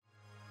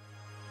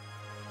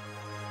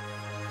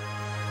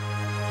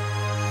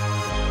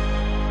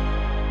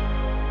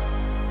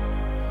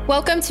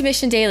Welcome to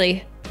Mission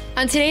Daily.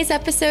 On today's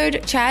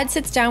episode, Chad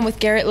sits down with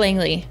Garrett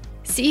Langley,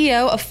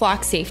 CEO of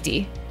Flock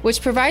Safety,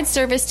 which provides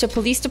service to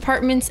police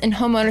departments and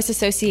homeowners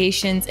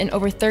associations in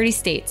over 30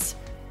 states.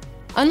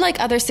 Unlike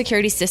other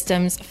security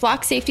systems,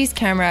 Flock Safety's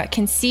camera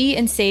can see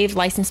and save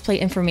license plate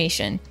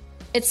information.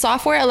 Its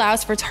software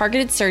allows for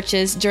targeted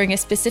searches during a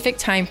specific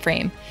time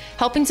frame,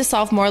 helping to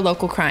solve more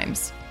local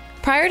crimes.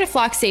 Prior to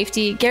Flock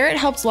Safety, Garrett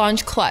helped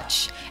launch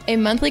Clutch, a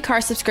monthly car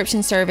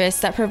subscription service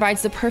that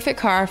provides the perfect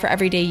car for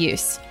everyday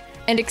use.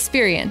 And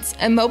Experience,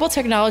 a mobile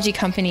technology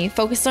company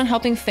focused on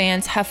helping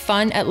fans have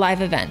fun at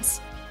live events.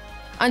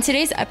 On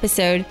today's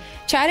episode,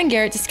 Chad and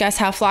Garrett discuss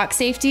how Flock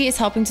Safety is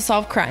helping to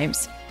solve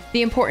crimes,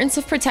 the importance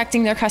of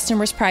protecting their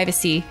customers'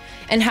 privacy,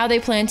 and how they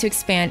plan to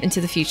expand into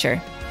the future.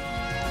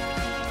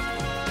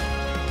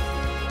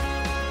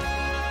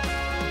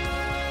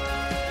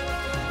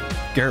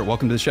 Garrett,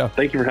 welcome to the show.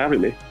 Thank you for having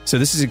me. So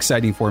this is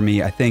exciting for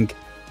me. I think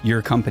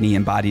your company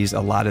embodies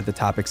a lot of the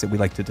topics that we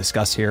like to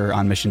discuss here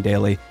on Mission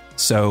Daily.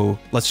 So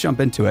let's jump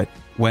into it.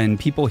 When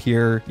people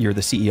hear you're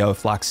the CEO of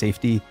Flock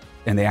Safety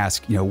and they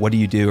ask, what do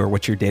you do or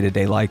what's your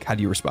day-to-day like? How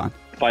do you respond?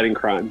 Fighting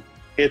crime.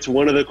 It's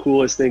one of the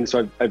coolest things.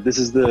 So this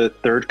is the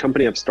third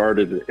company I've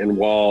started. And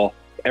while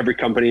every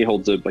company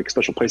holds a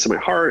special place in my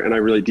heart and I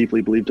really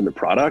deeply believed in the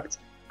product,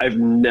 I've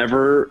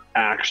never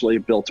actually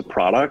built a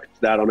product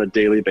that on a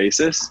daily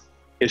basis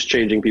is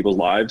changing people's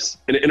lives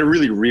in a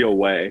really real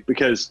way.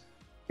 Because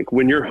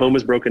when your home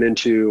is broken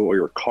into or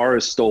your car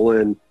is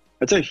stolen,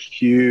 that's a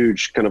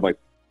huge kind of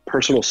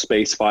personal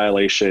space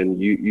violation.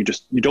 You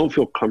don't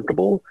feel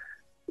comfortable.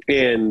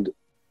 And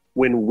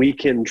when we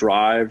can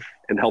drive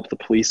and help the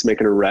police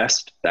make an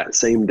arrest that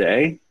same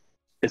day,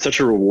 it's such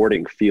a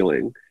rewarding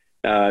feeling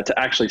to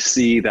actually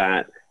see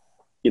that,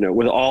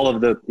 with all of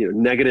the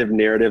negative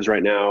narratives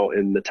right now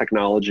in the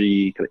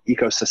technology kind of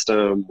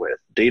ecosystem with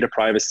data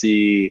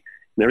privacy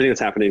and everything that's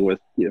happening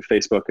with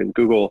Facebook and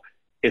Google,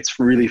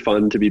 it's really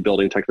fun to be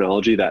building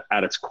technology that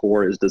at its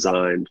core is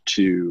designed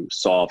to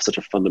solve such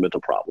a fundamental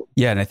problem.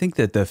 Yeah, and I think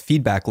that the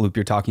feedback loop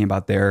you're talking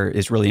about there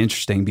is really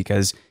interesting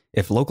because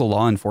if local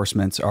law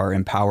enforcement are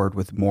empowered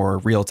with more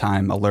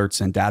real-time alerts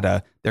and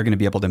data, they're going to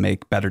be able to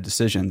make better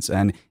decisions.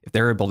 And if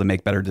they're able to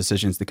make better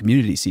decisions, the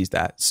community sees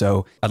that.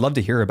 So I'd love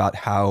to hear about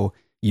how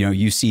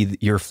you see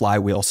your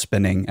flywheel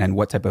spinning and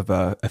what type of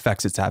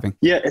effects it's having.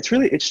 Yeah, it's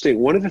really interesting.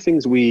 One of the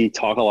things we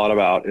talk a lot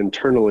about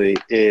internally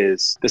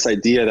is this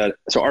idea that,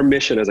 so our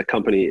mission as a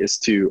company is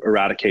to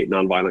eradicate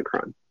nonviolent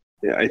crime.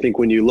 Yeah, I think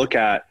when you look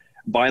at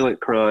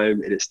violent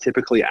crime, it is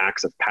typically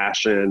acts of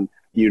passion.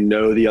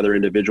 The other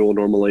individual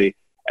normally.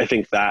 I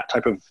think that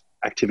type of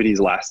activity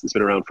has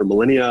been around for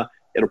millennia.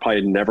 It'll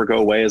probably never go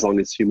away as long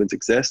as humans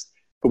exist.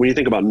 But when you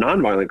think about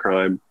nonviolent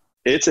crime,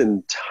 it's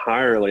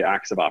entirely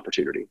acts of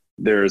opportunity.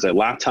 There's a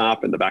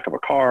laptop in the back of a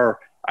car.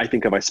 I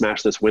think if I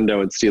smash this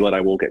window and steal it, I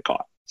won't get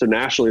caught. So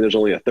nationally, there's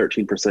only a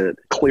 13%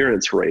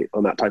 clearance rate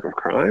on that type of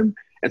crime.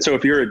 And so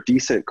if you're a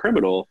decent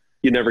criminal,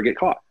 you never get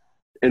caught.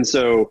 And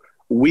so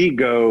we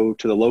go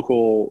to the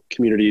local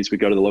communities, we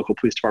go to the local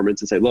police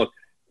departments and say, look,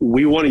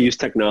 we want to use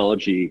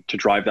technology to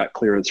drive that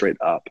clearance rate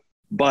up.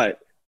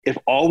 But if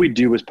all we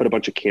do is put a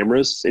bunch of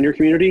cameras in your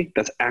community,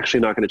 that's actually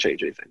not going to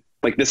change anything.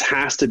 This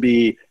has to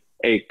be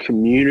a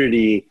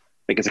community,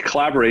 it's a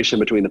collaboration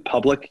between the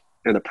public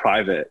and the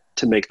private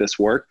to make this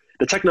work.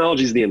 The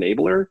technology is the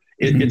enabler.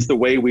 It's the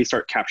way we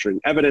start capturing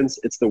evidence.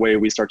 It's the way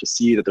we start to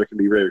see that there can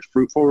be very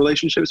fruitful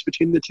relationships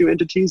between the two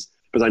entities.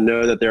 Because I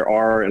know that there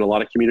are, in a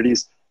lot of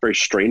communities, very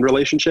strained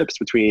relationships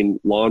between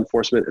law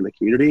enforcement and the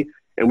community.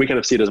 And we kind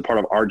of see it as a part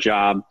of our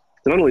job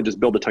to not only just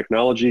build the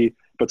technology,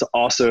 but to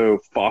also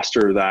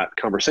foster that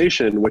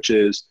conversation, which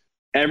is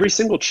every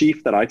single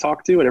chief that I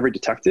talk to and every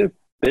detective,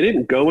 they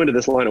didn't go into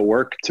this line of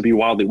work to be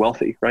wildly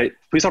wealthy, right?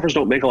 Police officers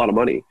don't make a lot of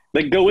money.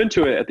 They go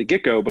into it at the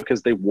get-go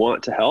because they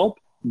want to help,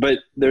 but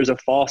there's a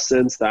false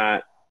sense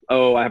that,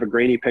 I have a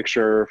grainy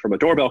picture from a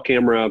doorbell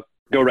camera,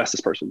 go arrest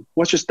this person.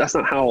 Well, that's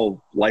not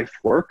how life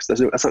works.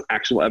 That's not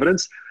actionable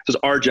evidence. So it's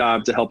our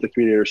job to help the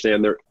community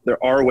understand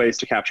there are ways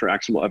to capture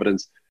actionable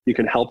evidence. You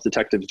can help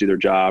detectives do their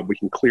job. We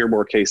can clear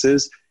more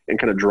cases and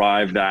kind of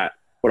drive that.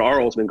 What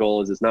our ultimate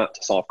goal is not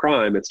to solve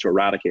crime, it's to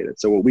eradicate it.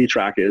 So what we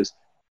track is,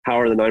 how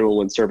are the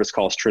 911 service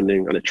calls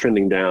trending? Are they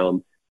trending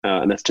down?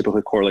 And that's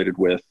typically correlated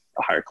with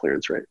a higher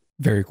clearance rate.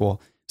 Very cool.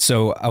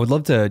 So I would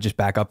love to just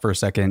back up for a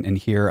second and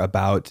hear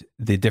about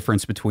the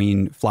difference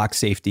between Flock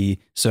Safety.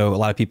 So a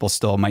lot of people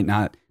still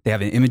they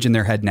have an image in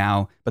their head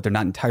now, but they're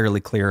not entirely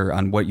clear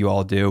on what you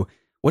all do.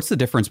 What's the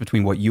difference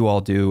between what you all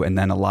do and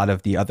then a lot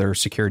of the other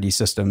security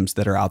systems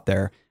that are out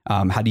there?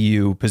 How do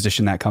you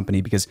position that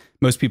company? Because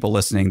most people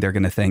listening, they're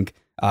going to think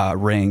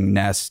Ring,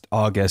 Nest,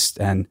 August,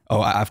 and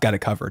I've got it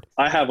covered.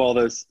 I have all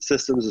those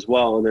systems as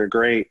well, and they're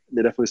great.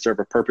 They definitely serve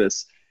a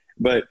purpose.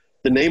 But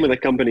the name of the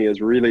company is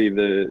really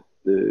the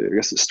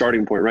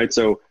starting point, right?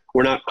 So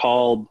we're not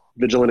called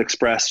Vigilant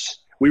Express.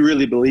 We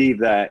really believe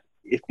that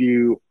if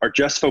you are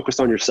just focused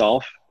on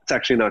yourself, it's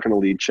actually not going to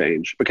lead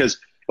change. Because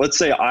let's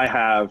say I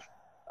have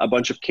a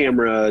bunch of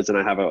cameras and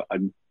I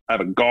have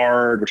a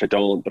guard, which I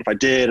don't, but if I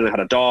did and I had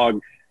a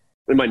dog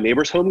and my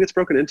neighbor's home gets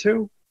broken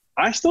into,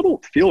 I still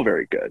don't feel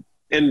very good.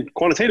 And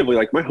quantitatively,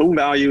 like my home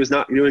value is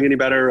not doing any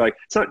better. Like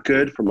it's not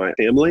good for my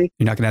family.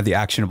 You're not going to have the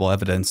actionable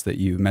evidence that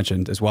you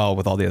mentioned as well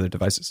with all the other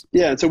devices.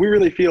 Yeah. And so we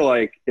really feel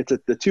like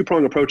the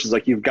two-pronged approach is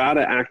like, you've got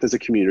to act as a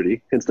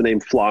community, hence the name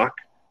Flock.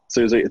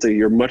 So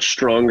you're much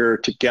stronger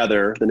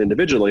together than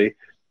individually.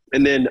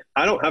 And then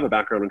I don't have a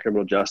background in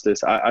criminal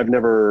justice. I've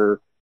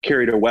never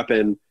carried a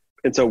weapon.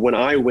 And so when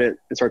I went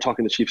and started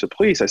talking to chiefs of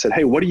police, I said,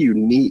 hey, what do you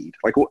need?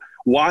 Like,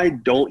 why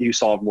don't you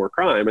solve more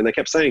crime? And they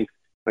kept saying,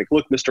 like,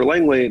 look, Mr.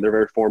 Langley, they're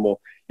very formal.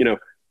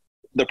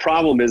 The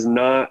problem is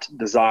not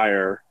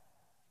desire,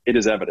 it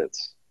is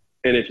evidence.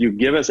 And if you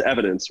give us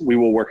evidence, we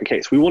will work a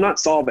case. We will not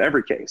solve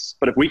every case,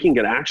 but if we can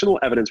get actionable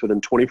evidence within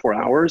 24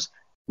 hours,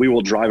 we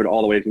will drive it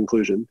all the way to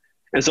conclusion.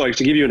 And so, like,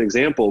 to give you an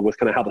example with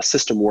kind of how the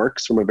system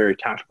works from a very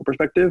tactical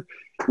perspective,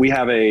 we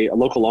have a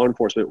local law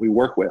enforcement we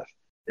work with,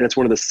 and it's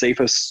one of the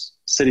safest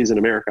cities in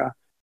America.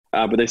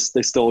 But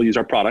they still use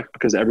our product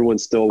because everyone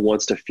still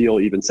wants to feel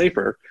even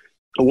safer.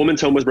 A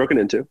woman's home was broken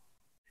into.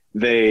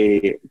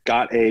 They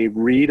got a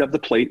read of the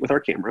plate with our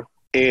camera,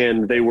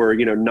 and they were,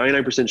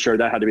 99% sure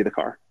that had to be the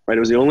car, right? It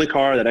was the only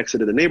car that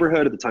exited the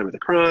neighborhood at the time of the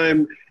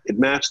crime. It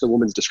matched the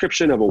woman's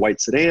description of a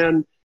white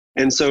sedan.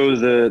 And so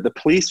the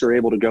police are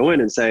able to go in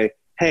and say,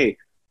 hey,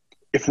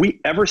 if we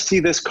ever see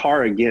this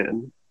car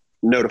again,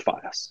 notify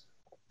us.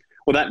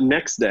 Well, that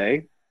next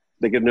day,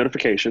 they get a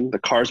notification. The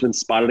car's been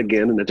spotted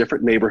again in a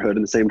different neighborhood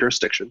in the same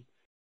jurisdiction.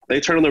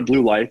 They turn on their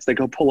blue lights. They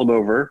go pull him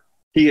over.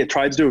 He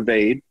tries to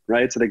evade,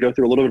 right? So they go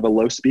through a little bit of a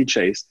low-speed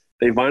chase.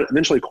 They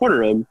eventually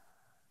corner him.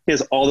 He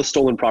has all the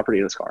stolen property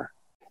in his car.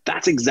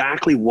 That's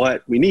exactly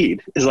what we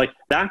need. Is like,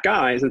 that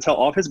guy is going to tell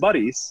all of his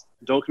buddies,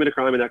 don't commit a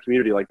crime in that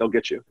community. Like, they'll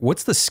get you.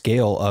 What's the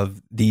scale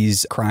of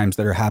these crimes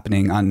that are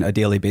happening on a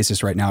daily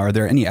basis right now? Are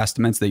there any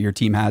estimates that your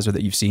team has or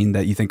that you've seen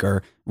that you think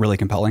are really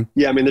compelling?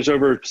 Yeah, I mean, there's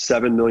over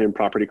 7 million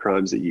property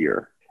crimes a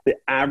year. The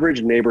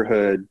average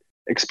neighborhood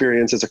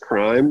experiences a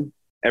crime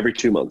every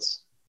 2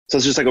 months. So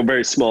it's just like a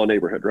very small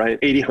neighborhood, right?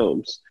 80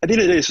 homes. At the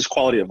end of the day, it's just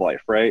quality of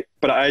life, right?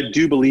 But I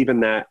do believe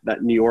in that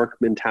New York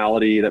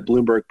mentality that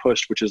Bloomberg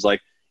pushed, which is like,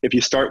 if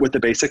you start with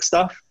the basic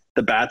stuff,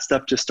 the bad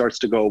stuff just starts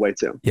to go away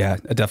too. Yeah,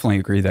 I definitely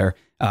agree there.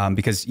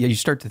 Because you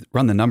start to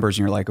run the numbers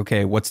and you're like,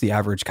 okay, what's the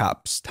average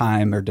cop's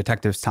time or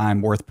detective's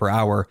time worth per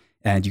hour?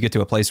 And you get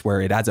to a place where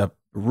it adds up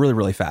really,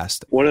 really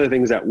fast. One of the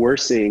things that we're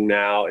seeing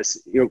now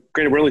is,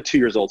 granted, we're only 2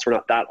 years old, so we're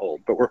not that old,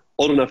 but we're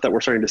old enough that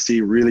we're starting to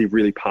see really,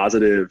 really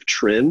positive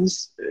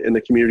trends in the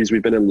communities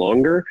we've been in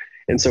longer.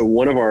 And so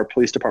one of our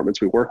police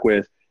departments we work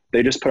with,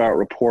 they just put out a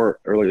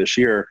report earlier this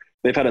year.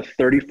 They've had a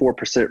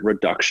 34%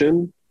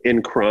 reduction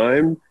in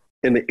crime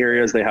in the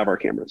areas they have our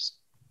cameras.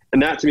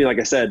 And that, to me, like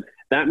I said,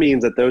 that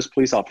means that those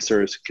police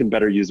officers can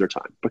better use their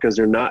time because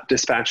they're not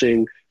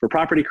dispatching for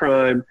property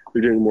crime.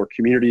 They're doing more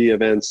community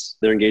events.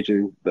 They're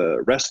engaging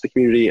the rest of the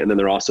community. And then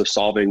they're also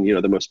solving,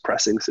 the most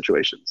pressing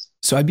situations.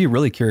 So I'd be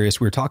really curious.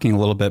 We were talking a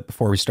little bit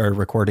before we started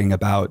recording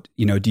about,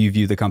 do you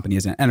view the company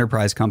as an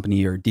enterprise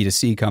company or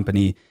D2C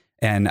company?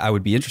 And I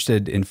would be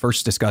interested in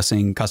first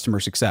discussing customer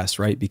success,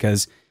 right?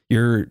 Because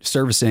you're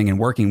servicing and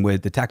working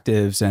with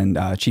detectives and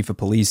chief of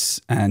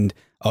police and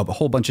a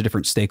whole bunch of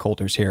different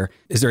stakeholders here.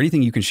 Is there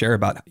anything you can share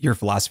about your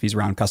philosophies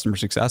around customer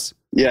success?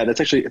 Yeah,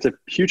 it's a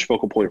huge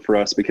focal point for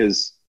us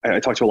because I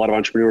talk to a lot of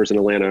entrepreneurs in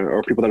Atlanta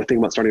or people that are thinking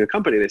about starting a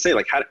company. They say,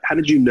 like, how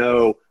did you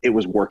know it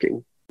was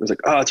working? I was like,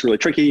 oh, it's really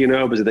tricky,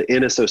 because the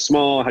N is so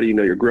small. How do you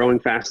know you're growing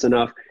fast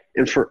enough?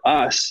 And for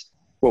us,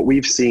 what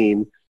we've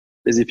seen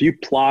is if you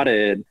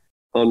plotted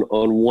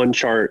on one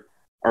chart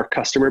our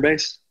customer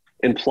base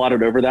and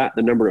plotted over that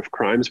the number of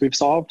crimes we've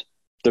solved,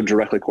 they're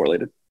directly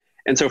correlated.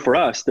 And so for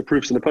us, the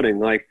proof's in the pudding.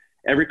 Like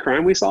every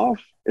crime we solve,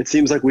 it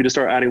seems like we just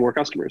start adding more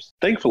customers.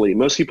 Thankfully,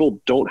 most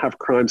people don't have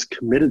crimes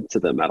committed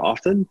to them that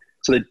often.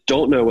 So they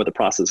don't know what the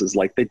process is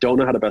like. They don't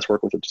know how to best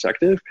work with a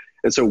detective.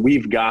 And so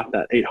we've got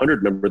that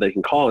 800 number they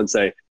can call and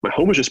say, my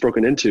home was just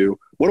broken into.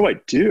 What do I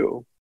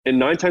do? And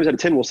 9 times out of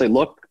 10, we'll say,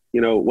 look,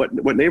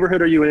 what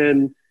neighborhood are you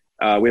in?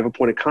 We have a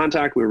point of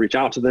contact. We'll reach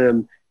out to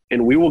them.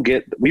 And we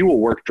will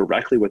work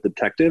directly with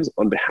detectives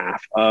on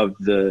behalf of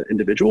the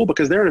individual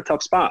because they're in a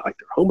tough spot. Like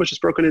their home was just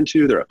broken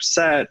into, they're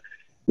upset.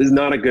 This is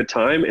not a good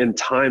time, and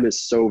time is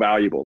so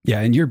valuable. Yeah,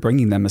 and you're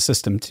bringing them a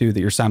system too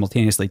that you're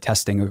simultaneously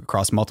testing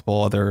across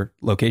multiple other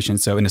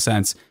locations. So in a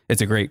sense,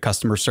 it's a great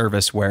customer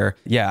service where,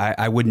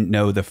 I wouldn't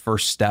know the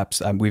first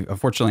steps. We've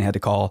unfortunately had to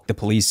call the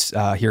police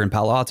here in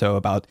Palo Alto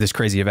about this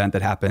crazy event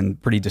that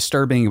happened. Pretty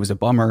disturbing. It was a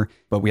bummer,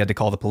 but we had to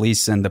call the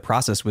police and the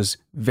process was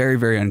very,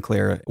 very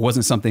unclear. It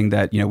wasn't something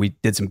that, we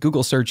did some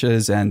Google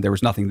searches and there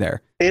was nothing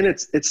there. And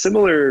it's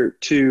similar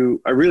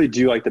to, I really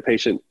do like the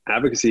patient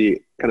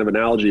advocacy kind of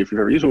analogy if you've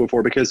ever used one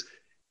before, because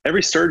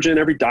every surgeon,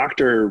 every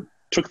doctor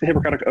took the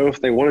Hippocratic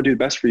Oath. They want to do the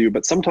best for you,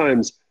 but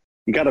sometimes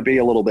you got to be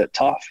a little bit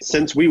tough.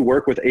 Since we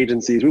work with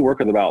agencies, we work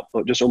with about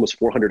just almost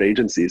 400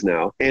 agencies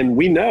now. And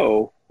we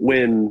know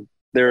when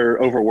they're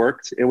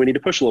overworked and we need to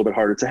push a little bit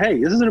harder to,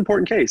 hey, this is an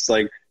important case.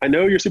 Like, I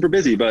know you're super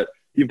busy, but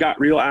you've got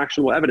real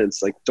actionable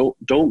evidence. Like,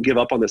 don't give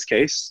up on this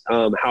case.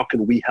 How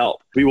can we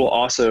help? We will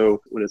also,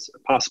 when it's a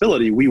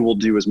possibility, we will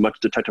do as much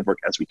detective work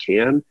as we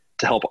can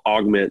to help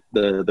augment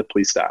the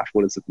police staff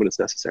when it's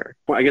necessary.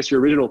 Well, I guess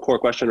your original core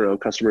question around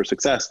customer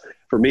success,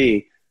 for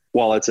me,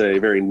 while it's a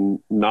very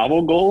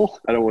novel goal,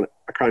 I don't want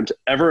a crime to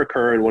ever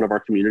occur in one of our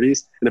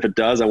communities. And if it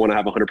does, I want to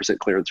have a 100%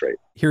 clearance rate.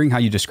 Hearing how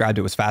you described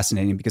it was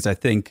fascinating, because I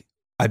think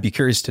I'd be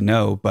curious to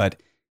know, but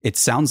it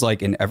sounds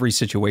like in every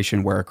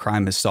situation where a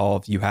crime is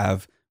solved, you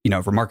have,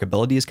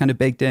 remarkability is kind of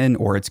baked in,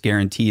 or it's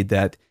guaranteed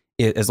that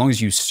as long as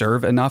you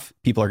serve enough,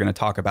 people are going to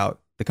talk about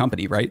the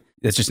company, right?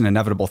 It's just an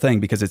inevitable thing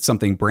because it's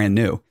something brand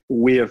new.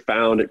 We have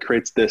found it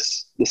creates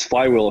this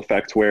flywheel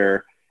effect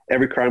where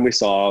every crime we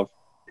solve,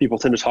 people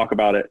tend to talk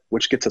about it,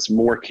 which gets us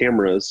more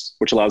cameras,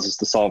 which allows us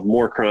to solve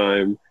more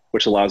crime,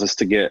 which allows us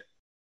to get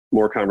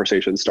more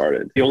conversations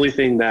started. The only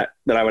thing that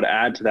I would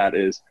add to that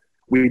is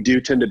we do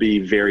tend to be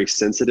very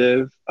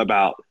sensitive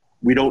about,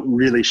 we don't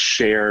really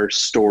share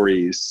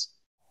stories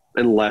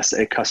unless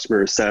a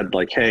customer said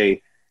like,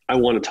 hey, I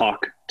want to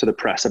talk to the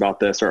press about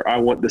this, or I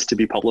want this to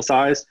be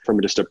publicized,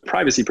 from just a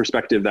privacy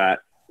perspective, that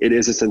it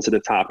is a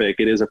sensitive topic,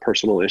 it is a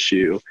personal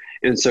issue.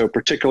 And so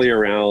particularly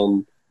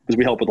around, because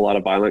we help with a lot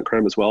of violent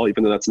crime as well,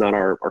 even though that's not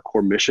our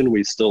core mission,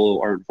 we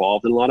still are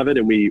involved in a lot of it.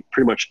 And we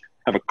pretty much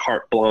have a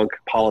carte blanche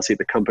policy at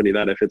the company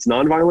that if it's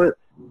nonviolent,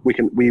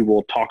 we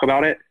will talk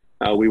about it.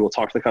 We will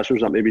talk to the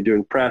customers about maybe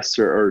doing press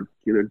or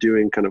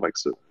doing kind of like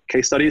some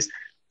case studies.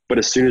 But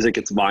as soon as it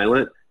gets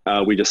violent,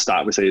 we just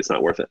stop. We say it's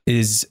not worth it.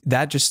 Is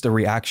that just a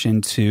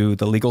reaction to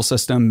the legal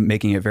system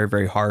making it very,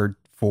 very hard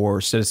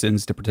for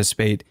citizens to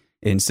participate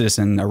in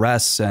citizen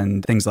arrests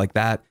and things like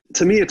that?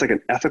 To me, it's like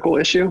an ethical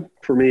issue.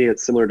 For me,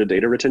 it's similar to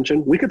data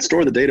retention. We could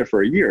store the data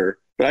for a year,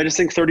 but I just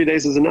think 30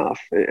 days is enough.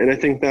 And I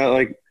think that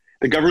like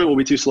the government will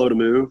be too slow to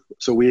move.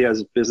 So we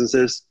as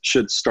businesses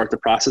should start the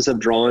process of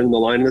drawing the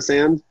line in the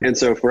sand. And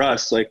so for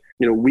us,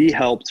 we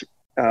helped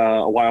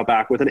a while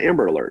back with an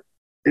Amber Alert.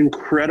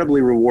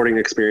 Incredibly rewarding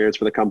experience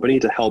for the company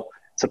to help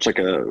such like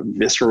a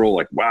visceral,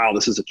 like, wow,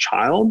 this is a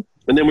child.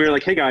 And then we were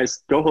like, hey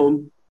guys, go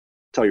home,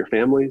 tell your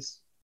families,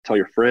 tell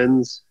your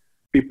friends,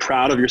 be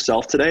proud of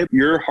yourself today.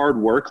 Your hard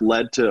work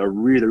led to a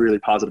really, really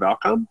positive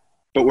outcome,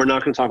 but we're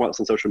not going to talk about this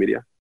on social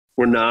media.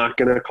 We're not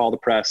going to call the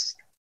press.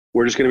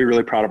 We're just going to be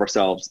really proud of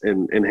ourselves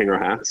and hang our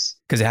hats.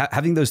 Because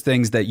having those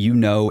things that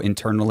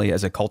internally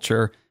as a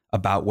culture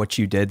about what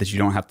you did that you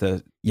don't have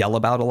to yell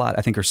about a lot,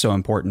 I think are so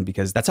important,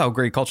 because that's how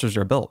great cultures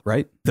are built,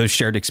 right? Those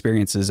shared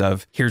experiences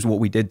of here's what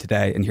we did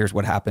today and here's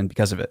what happened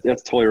because of it.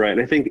 That's totally right.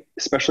 And I think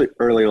especially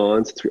early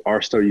on, since we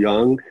are so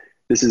young,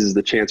 this is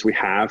the chance we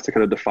have to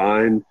kind of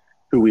define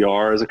who we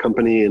are as a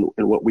company and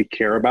what we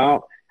care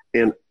about.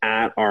 And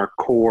at our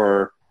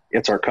core,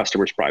 it's our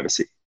customers'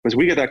 privacy. Because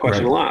we get that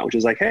question a lot, which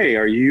is like, hey,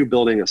 are you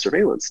building a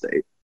surveillance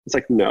state? It's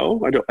like,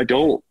 no, I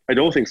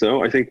don't think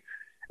so. I think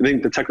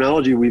the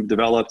technology we've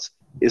developed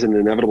is an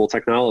inevitable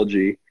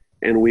technology,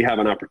 and we have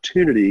an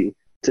opportunity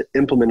to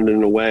implement it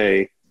in a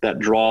way that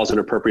draws an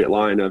appropriate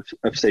line of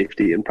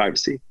safety and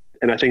privacy.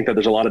 And I think that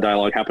there's a lot of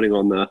dialogue happening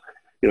on the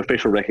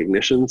facial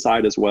recognition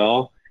side as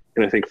well.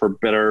 And I think for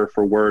better,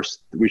 for worse,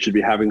 we should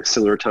be having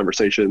similar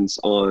conversations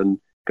on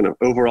kind of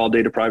overall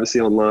data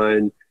privacy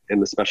online,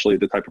 and especially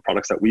the type of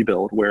products that we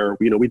build, where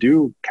we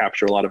do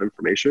capture a lot of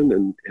information,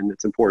 and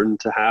it's important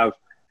to have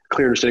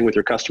clear understanding with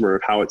your customer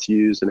of how it's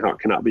used and how it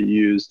cannot be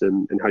used,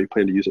 and how you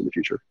plan to use it in the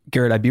future.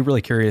 Garrett, I'd be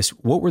really curious,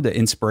 what were the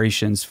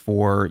inspirations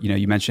for,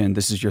 you mentioned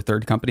this is your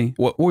third company.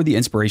 What were the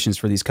inspirations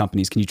for these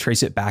companies? Can you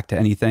trace it back to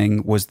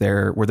anything? Were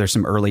there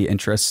some early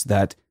interests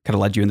that kind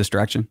of led you in this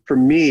direction? For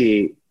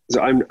me,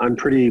 so I'm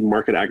pretty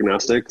market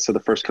agnostic. So the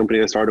first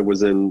company I started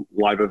was in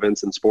live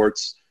events and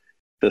sports.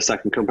 The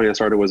second company I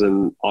started was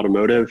in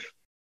automotive.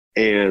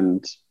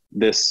 And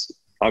this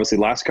obviously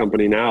last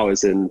company now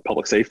is in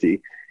public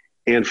safety.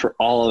 And for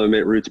all of them,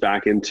 it roots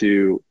back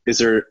into, is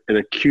there an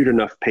acute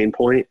enough pain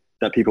point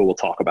that people will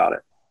talk about it?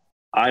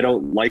 I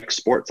don't like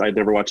sports. I'd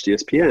never watched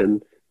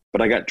ESPN,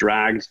 but I got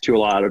dragged to a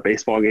lot of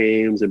baseball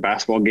games and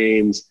basketball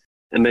games,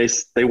 and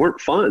they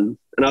weren't fun.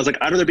 And I was like,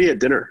 I'd rather be at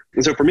dinner.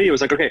 And so for me, it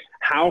was like, okay,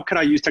 how could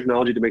I use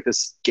technology to make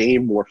this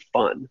game more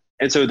fun?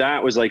 And so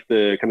that was like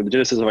the kind of the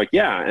genesis of like,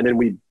 yeah. And then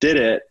we did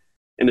it.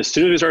 And as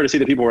soon as we started to see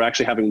that people were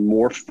actually having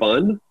more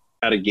fun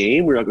at a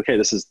game, we were like, okay,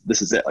 this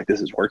is it. Like,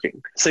 this is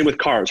working. Same with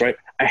cars, right?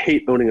 I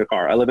hate owning a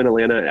car. I live in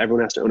Atlanta.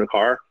 Everyone has to own a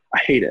car. I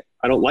hate it.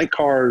 I don't like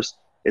cars.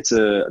 It's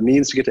a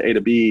means to get to A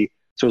to B.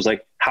 So it was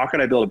like, how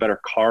can I build a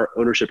better car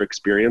ownership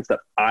experience that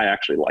I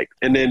actually like?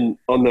 And then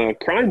on the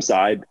crime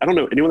side, I don't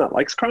know anyone that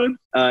likes crime.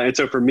 And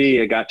so for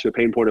me, I got to a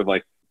pain point of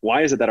like,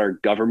 why is it that our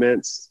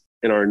governments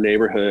in our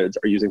neighborhoods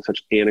are using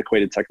such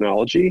antiquated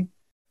technology?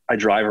 I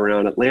drive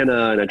around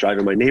Atlanta and I drive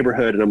in my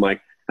neighborhood and I'm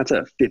like, that's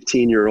a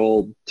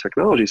 15-year-old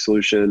technology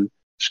solution.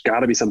 There's got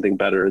to be something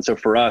better. And so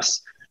for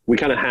us, we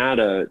kind of had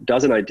a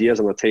dozen ideas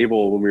on the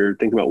table when we were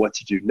thinking about what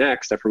to do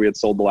next after we had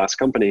sold the last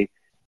company.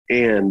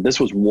 And this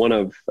was one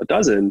of a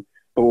dozen.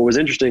 But what was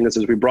interesting is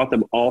we brought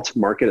them all to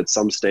market at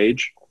some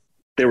stage.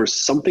 there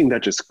was something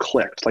that just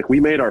clicked. Like we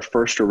made our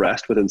first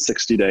arrest within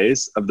 60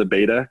 days of the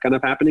beta kind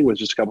of happening with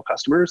just a couple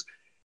customers.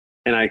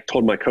 And I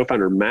told my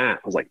co-founder, Matt,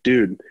 I was like,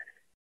 dude,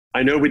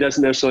 I know we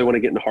doesn't necessarily want to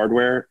get into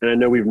hardware. And I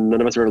know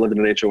none of us have ever lived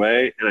in an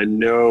HOA. And I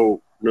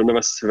know none of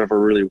us have ever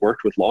really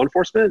worked with law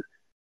enforcement.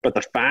 But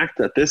the fact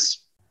that this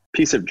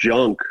piece of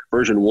junk,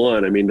 version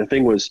 1, I mean, the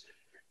thing was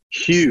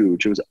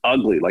huge. It was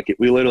ugly. Like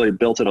we literally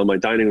built it on my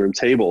dining room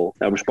table.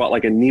 I was bought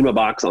like a NEMA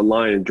box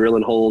online and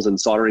drilling holes and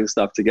soldering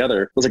stuff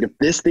together. I was like, if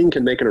this thing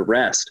can make an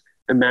arrest,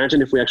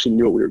 imagine if we actually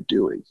knew what we were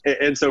doing.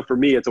 And so for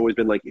me, it's always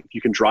been like, if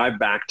you can drive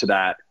back to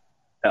that,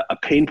 a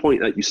pain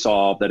point that you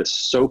solve that is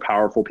so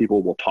powerful,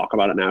 people will talk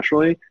about it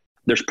naturally,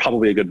 there's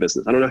probably a good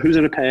business. I don't know who's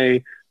going to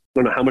pay. I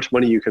don't know how much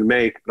money you can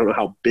make. I don't know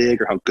how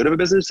big or how good of a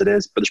business it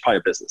is, but there's probably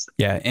a business.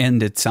 Yeah.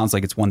 And it sounds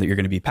like it's one that you're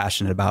going to be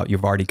passionate about.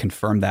 You've already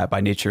confirmed that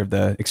by nature of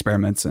the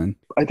experiments. And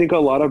I think a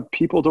lot of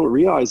people don't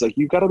realize, like,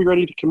 you've got to be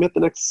ready to commit the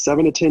next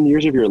 7 to 10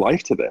 years of your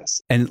life to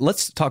this. And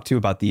let's talk too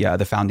about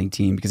the founding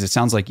team, because it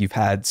sounds like you've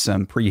had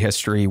some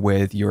prehistory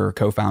with your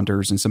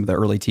co-founders and some of the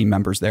early team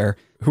members there.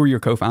 Who are your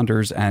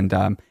co-founders, and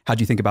how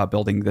do you think about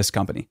building this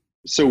company?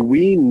 So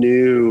we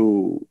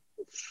knew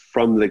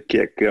from the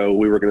get-go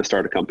we were going to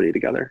start a company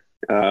together.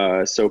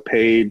 So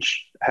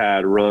Paige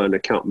had run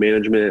account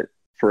management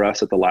for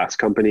us at the last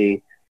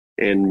company,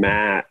 and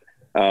Matt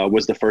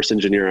was the first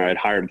engineer I had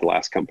hired at the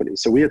last company.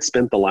 So we had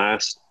spent the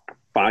last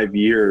 5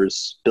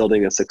 years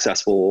building a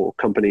successful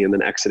company and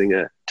then exiting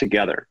it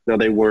together. Now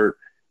they were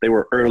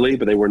early,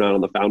 but they were not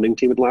on the founding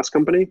team at the last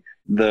company.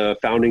 The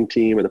founding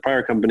team at the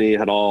prior company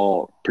had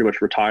all pretty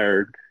much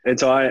retired. And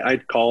so I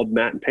called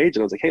Matt and Paige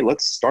and I was like, hey,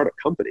 let's start a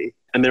company.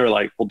 And they were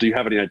like, well, do you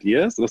have any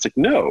ideas? And I was like,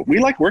 no, we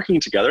like working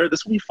together.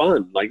 This will be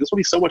fun. Like, this will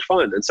be so much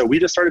fun. And so we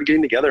just started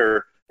getting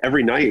together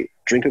every night,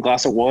 drink a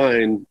glass of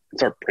wine, and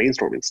start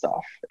brainstorming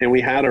stuff. And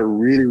we had a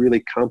really,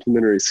 really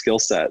complementary skill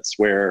sets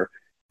where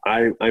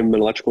I'm an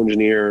electrical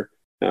engineer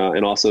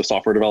and also a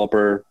software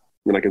developer,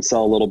 and I can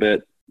sell a little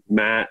bit.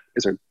 Matt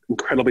is an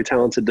incredibly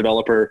talented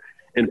developer,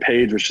 and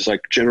Paige was just like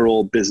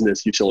general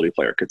business utility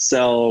player. Could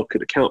sell,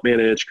 could account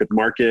manage, could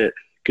market,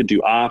 could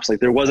do ops. Like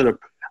there wasn't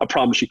a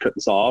problem she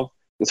couldn't solve.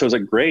 And so I was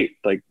like, great,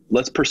 like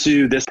let's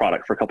pursue this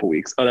product for a couple of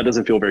weeks. Oh, that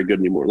doesn't feel very good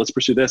anymore. Let's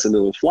pursue this. And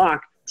then with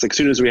Flock, it's like as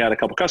soon as we had a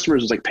couple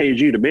customers, it was like,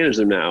 Paige you to manage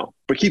them now,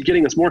 but keep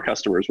getting us more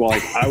customers. While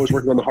like I was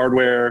working on the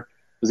hardware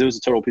because it was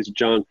a total piece of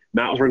junk.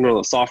 Matt was working on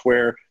the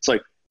software. It's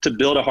like to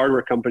build a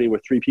hardware company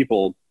with 3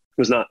 people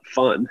was not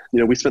fun. You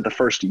know, we spent the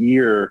first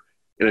year,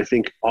 and I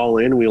think all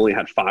in, we only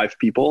had 5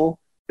 people,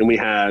 and we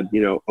had,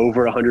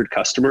 over 100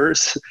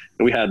 customers,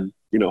 and we had,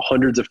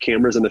 hundreds of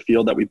cameras in the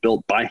field that we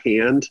built by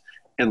hand.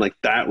 And like,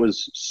 that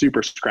was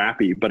super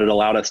scrappy, but it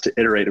allowed us to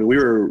iterate. And we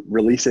were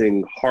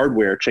releasing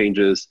hardware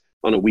changes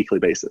on a weekly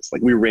basis.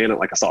 Like we ran it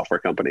like a software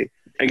company.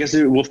 I guess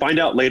we'll find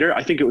out later.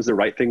 I think it was the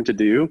right thing to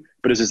do,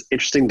 but it's this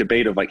interesting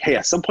debate of like, hey,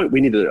 at some point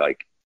we need to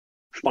like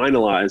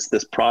finalize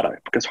this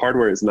product because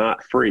hardware is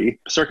not free.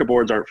 Circuit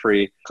boards aren't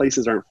free.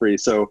 Places aren't free.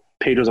 So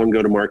Paige was on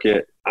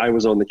go-to-market. I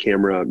was on the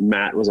camera.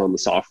 Matt was on the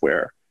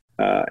software.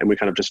 And we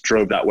kind of just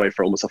drove that way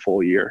for almost a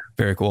full year.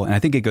 Very cool. And I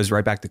think it goes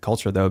right back to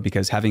culture though,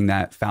 because having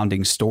that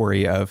founding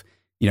story of,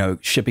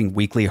 shipping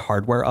weekly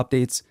hardware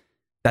updates,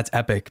 that's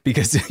epic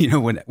because,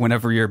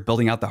 whenever you're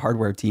building out the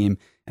hardware team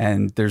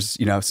and there's,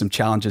 some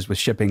challenges with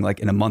shipping, like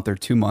in a month or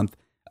 2 month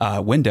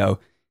window,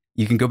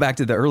 you can go back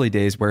to the early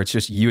days where it's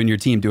just you and your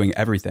team doing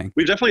everything.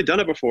 We've definitely done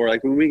it before.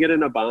 Like when we get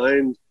in a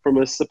bind from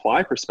a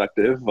supply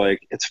perspective, like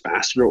it's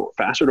faster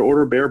to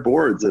order bare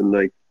boards, and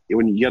like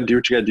when you got to do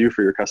what you got to do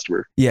for your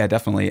customer. Yeah,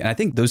 definitely. And I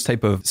think those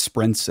type of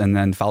sprints and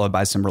then followed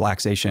by some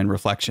relaxation,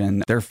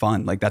 reflection, they're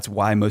fun. Like that's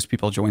why most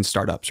people join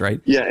startups, right?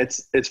 Yeah,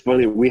 it's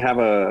funny. We have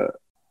a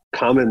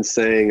common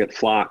saying at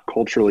Flock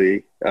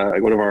culturally,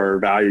 one of our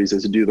values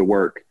is to do the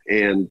work.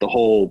 And the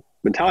whole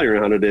mentality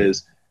around it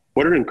is,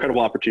 what an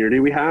incredible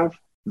opportunity we have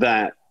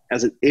that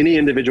as any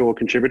individual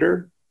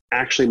contributor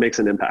actually makes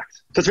an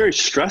impact. So it's very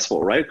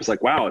stressful, right? It's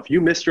like, wow, if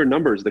you miss your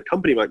numbers, the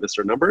company might miss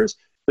their numbers.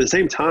 But at the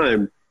same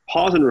time,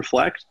 pause and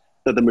reflect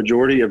that the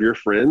majority of your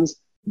friends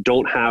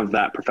don't have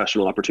that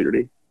professional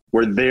opportunity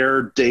where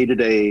their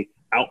day-to-day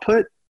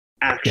output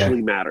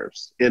actually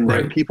matters. And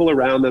their people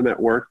around them at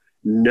work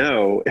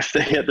know if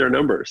they hit their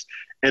numbers.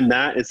 And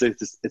that is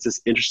it's this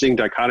interesting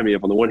dichotomy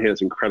of, on the one hand,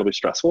 it's incredibly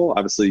stressful.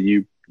 Obviously,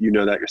 you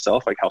know that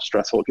yourself, like how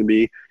stressful it can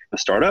be a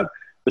startup.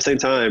 At the same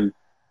time,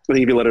 I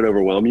think if you let it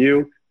overwhelm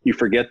you, you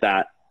forget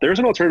that there's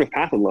an alternative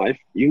path in life.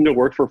 You can go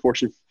work for a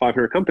Fortune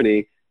 500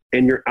 company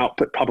and your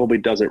output probably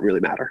doesn't really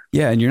matter.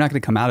 Yeah. And you're not going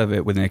to come out of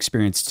it with an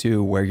experience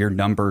too, where your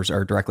numbers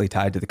are directly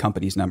tied to the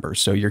company's numbers.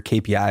 So your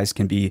KPIs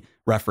can be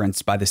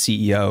referenced by the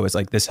CEO as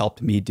like, this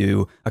helped me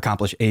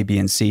accomplish A, B,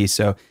 and C.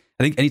 So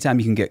I think anytime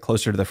you can get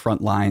closer to the front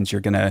lines,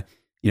 you're going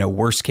to,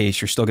 worst case,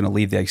 you're still going to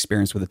leave the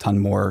experience with a ton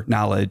more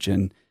knowledge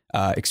and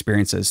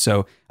experiences.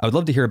 So I would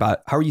love to hear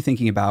about, how are you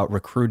thinking about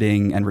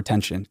recruiting and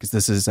retention? Because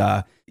this is,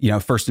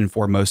 first and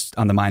foremost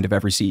on the mind of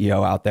every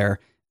CEO out there.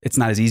 It's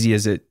not as easy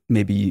as it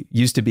maybe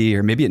used to be,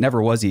 or maybe it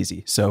never was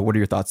easy. So what are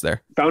your thoughts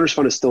there? Founders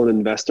Fund is still an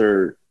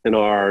investor in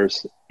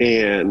ours.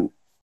 And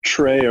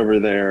Trey over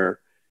there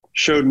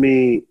showed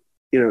me,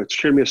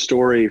 showed me a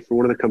story for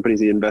one of the companies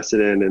he invested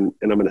in, and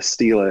I'm going to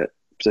steal it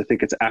because I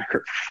think it's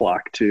accurate for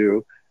Flock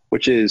too,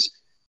 which is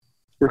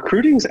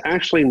recruiting is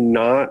actually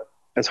not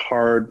as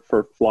hard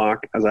for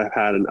Flock as I've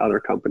had in other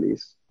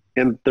companies.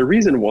 And the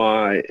reason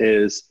why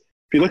is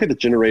if you look at the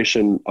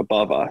generation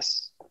above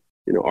us,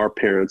 our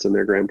parents and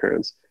their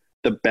grandparents,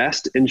 the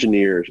best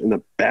engineers and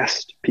the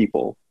best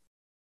people,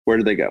 where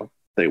did they go?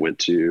 They went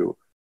to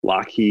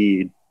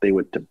Lockheed, they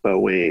went to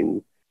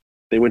Boeing,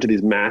 they went to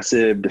these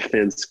massive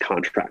defense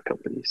contract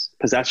companies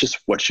because that's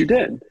just what you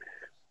did.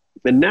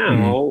 And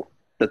now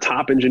the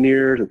top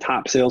engineers and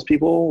top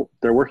salespeople,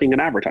 they're working at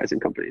advertising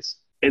companies.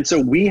 And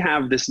so we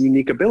have this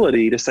unique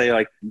ability to say,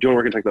 like, do you want to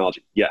work in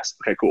technology? Yes.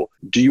 Okay, cool.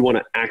 Do you want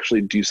to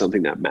actually do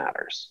something that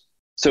matters?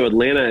 So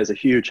Atlanta is a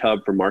huge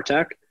hub for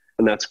MarTech,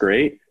 and that's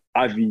great.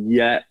 I've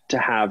yet to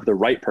have the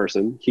right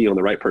person,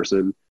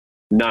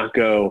 not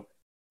go,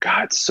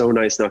 God, it's so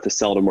nice not to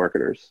sell to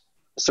marketers.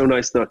 So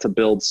nice not to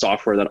build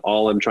software that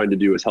all I'm trying to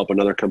do is help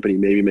another company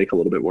maybe make a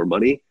little bit more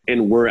money.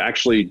 And we're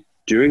actually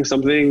doing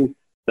something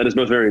that is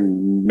both very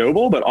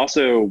noble, but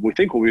also we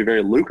think will be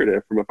very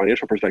lucrative from a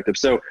financial perspective.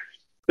 So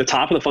the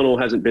top of the funnel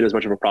hasn't been as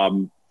much of a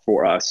problem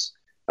for us.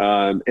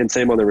 And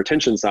same on the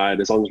retention side,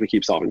 as long as we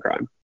keep solving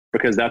crime,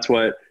 because that's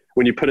what,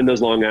 when you put in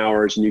those long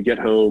hours and you get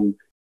home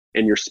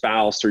and your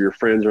spouse or your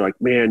friends are like,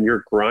 man,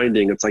 you're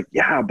grinding. It's like,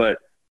 yeah, but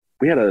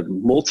we had a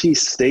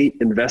multi-state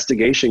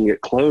investigation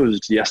get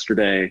closed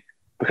yesterday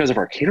because of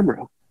our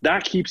camera.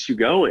 That keeps you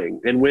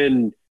going. And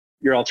when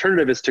your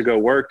alternative is to go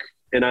work,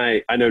 and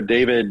I know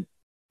David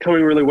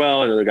coming really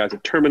well, I know the guys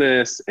at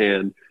Terminus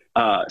and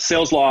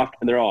SalesLoft,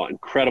 and they're all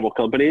incredible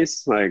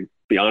companies. I'd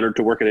be honored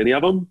to work at any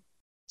of them.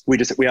 We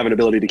have an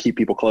ability to keep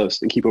people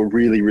close and keep them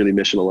really, really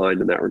mission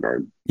aligned in that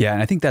regard. Yeah.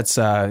 And I think that's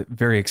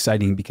very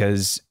exciting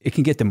because it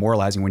can get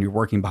demoralizing when you're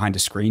working behind a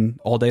screen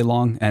all day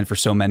long. And for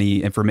so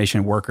many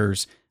information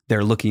workers,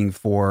 they're looking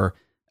for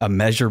a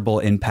measurable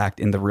impact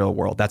in the real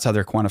world. That's how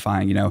they're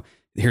quantifying,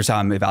 here's how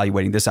I'm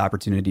evaluating this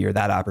opportunity or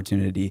that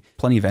opportunity.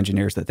 Plenty of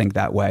engineers that think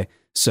that way.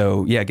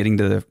 So yeah, getting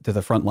to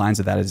the front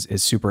lines of that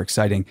is super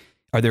exciting.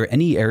 Are there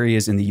any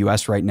areas in the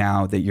US right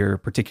now that you're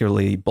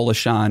particularly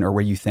bullish on, or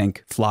where you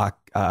think Flock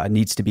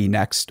needs to be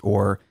next,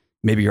 or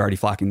maybe you're already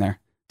flocking there,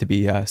 to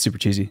be super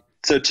cheesy?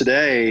 So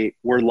today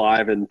we're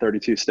live in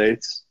 32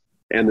 states,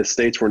 and the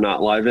states we're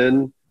not live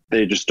in,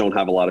 they just don't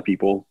have a lot of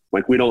people.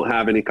 Like, we don't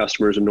have any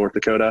customers in North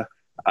Dakota.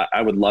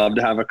 I would love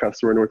to have a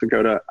customer in North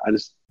Dakota.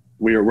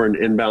 We're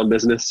an inbound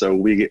business, so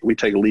we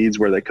take leads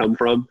where they come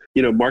from.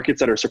 Markets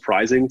that are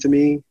surprising to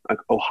me, like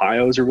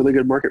Ohio is a really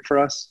good market for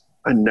us.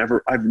 I've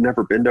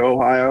never been to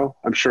Ohio.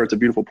 I'm sure it's a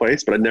beautiful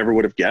place, but I never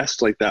would have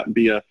guessed like that would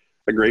be a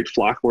great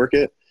Flock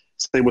market.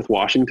 Same with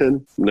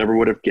Washington. Never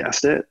would have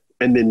guessed it.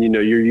 And then,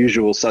 your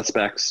usual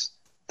suspects,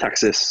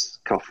 Texas,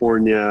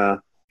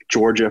 California,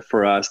 Georgia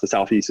for us, the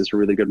Southeast is a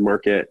really good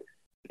market.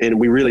 And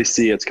we really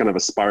see it's kind of a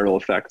spiral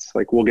effect.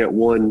 Like, we'll get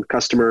one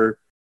customer,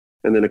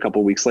 and then a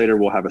couple of weeks later,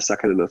 we'll have a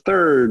second and a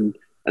third.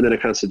 And then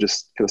it kind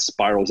of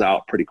spirals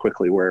out pretty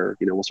quickly where,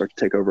 we'll start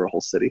to take over a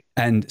whole city.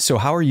 And so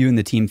how are you and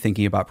the team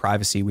thinking about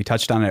privacy? We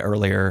touched on it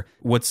earlier.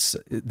 What's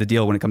the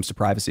deal when it comes to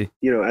privacy?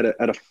 At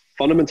a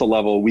fundamental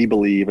level, we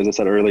believe, as I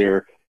said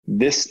earlier,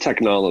 this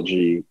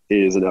technology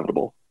is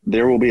inevitable.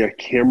 There will be a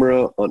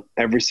camera on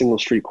every single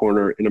street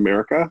corner in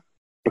America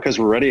because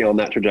we're already on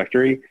that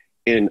trajectory.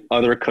 And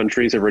other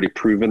countries have already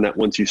proven that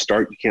once you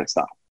start, you can't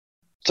stop.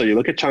 So you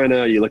look at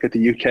China, you look at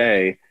the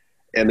UK,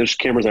 and there's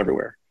cameras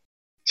everywhere.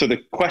 So the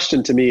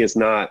question to me is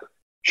not,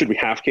 should we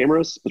have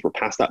cameras? Because we're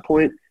past that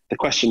point. The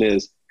question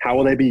is, how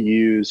will they be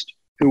used?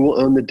 Who will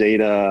own the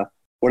data?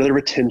 What are the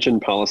retention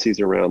policies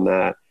around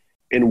that?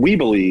 And we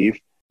believe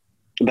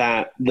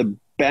that the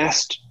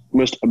best,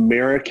 most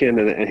American,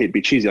 and I hate to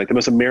be cheesy, like the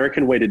most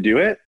American way to do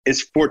it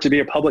is for it to be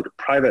a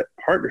public-private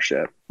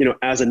partnership.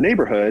 As a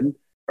neighborhood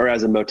or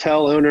as a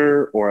motel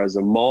owner or as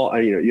a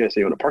mall, you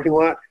own a parking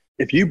lot,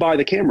 if you buy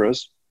the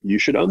cameras, you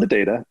should own the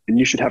data and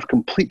you should have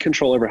complete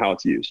control over how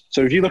it's used.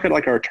 So if you look at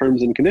like our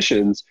terms and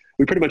conditions,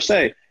 we pretty much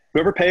say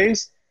whoever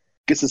pays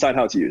gets to decide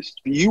how it's used.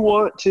 If you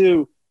want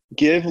to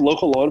give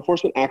local law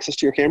enforcement access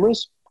to your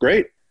cameras,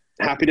 great.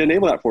 Happy to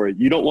enable that for you.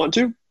 You don't want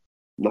to, I'm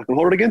not going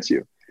to hold it against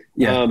you.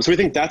 Yeah. So we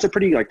think that's a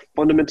pretty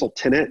fundamental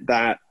tenet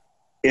that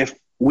if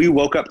we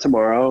woke up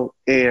tomorrow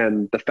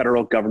and the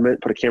federal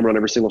government put a camera on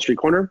every single street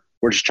corner,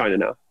 we're just China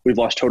now. We've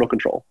lost total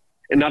control.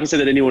 And not to say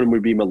that anyone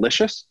would be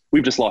malicious,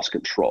 we've just lost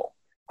control.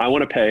 I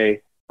want to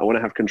pay. I want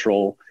to have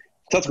control.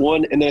 So that's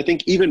one. And then I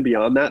think even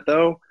beyond that,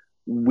 though,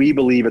 we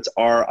believe it's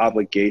our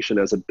obligation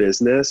as a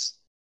business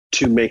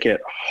to make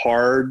it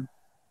hard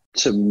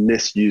to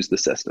misuse the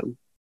system.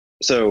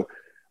 So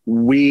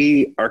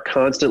we are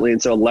constantly,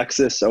 and so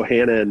Alexis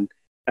Ohanan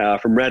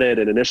from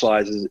Reddit and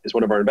Initialize is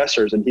one of our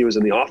investors, and he was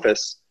in the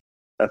office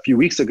a few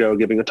weeks ago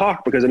giving a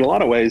talk because in a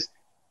lot of ways,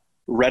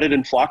 Reddit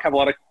and Flock have a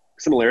lot of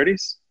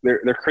similarities. They're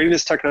creating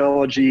this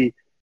technology,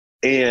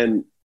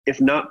 and if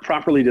not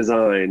properly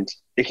designed,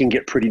 it can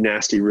get pretty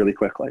nasty really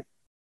quickly,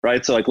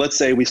 right? So let's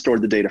say we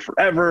stored the data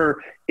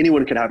forever,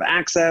 anyone could have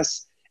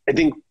access. I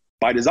think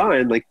by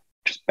design, like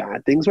just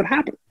bad things would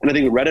happen. And I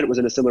think Reddit was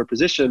in a similar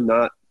position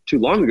not too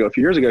long ago, a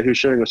few years ago, who was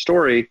sharing a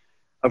story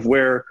of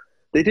where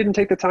they didn't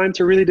take the time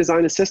to really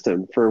design a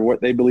system for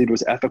what they believed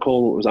was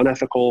ethical, what was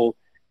unethical,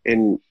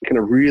 and kind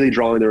of really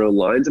drawing their own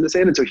lines in the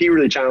sand. And so he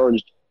really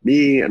challenged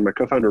me and my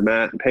co-founder,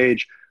 Matt and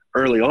Paige,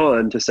 early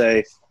on to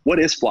say, what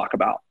is Flock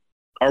about?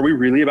 Are we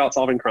really about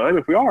solving crime?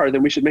 If we are,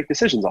 then we should make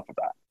decisions off of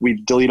that.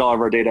 We delete all of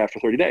our data after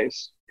 30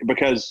 days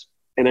because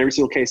in every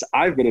single case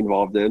I've been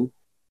involved in,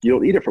 you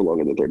don't need it for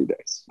longer than 30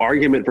 days.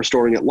 Argument for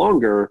storing it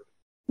longer,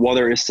 while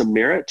there is some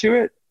merit to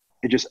it,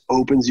 it just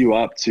opens you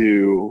up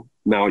to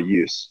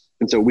maluse.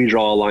 And so we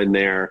draw a line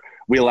there.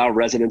 We allow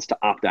residents to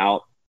opt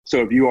out.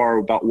 So if you are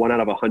about 1 out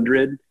of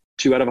 100,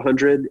 2 out of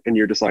 100, and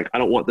you're just like, I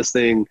don't want this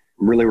thing,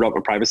 I'm really worried about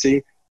my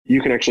privacy,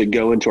 you can actually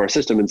go into our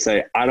system and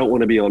say, I don't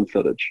want to be on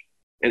footage.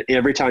 And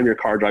every time your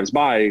car drives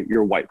by,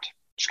 you're wiped.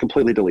 Just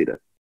completely delete it.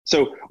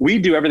 So we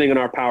do everything in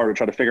our power to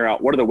try to figure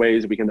out what are the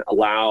ways we can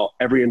allow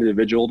every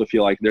individual to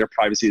feel like their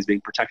privacy is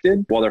being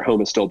protected while their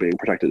home is still being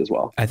protected as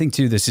well. I think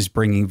too, this is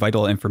bringing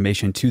vital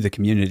information to the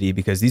community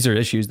because these are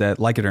issues that,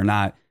 like it or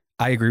not,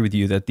 I agree with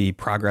you that the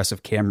progress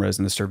of cameras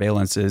and the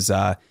surveillance is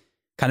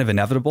kind of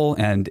inevitable.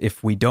 And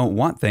if we don't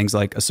want things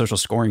like a social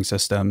scoring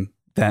system,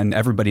 then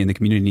everybody in the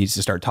community needs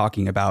to start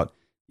talking about,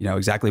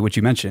 exactly what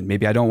you mentioned.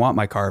 Maybe I don't want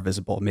my car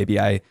visible. Maybe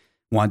I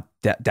want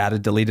data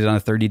deleted on a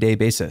 30-day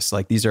basis.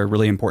 Like these are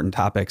really important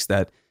topics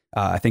that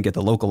I think at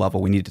the local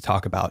level we need to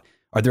talk about.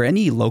 Are there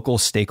any local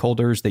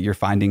stakeholders that you're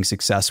finding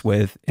success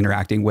with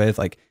interacting with,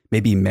 like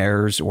maybe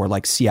mayors or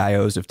like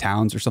CIOs of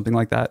towns or something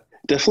like that?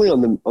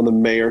 Definitely on the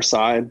mayor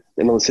side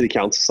and on the city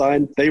council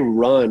side, they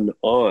run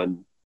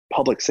on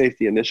public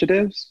safety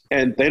initiatives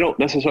and they don't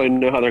necessarily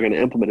know how they're going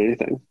to implement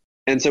anything.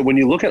 And so when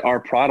you look at our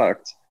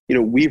product,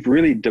 we've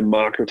really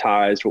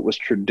democratized what was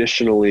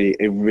traditionally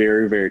a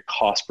very, very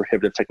cost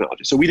prohibitive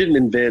technology. So we didn't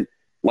invent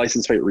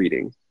license plate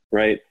reading,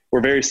 right? We're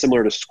very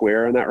similar to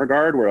Square in that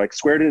regard, where like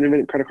Square didn't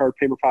invent credit card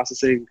payment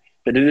processing.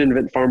 They didn't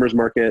invent farmers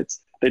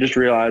markets. They just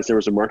realized there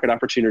was a market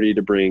opportunity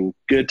to bring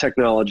good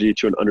technology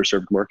to an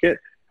underserved market.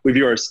 We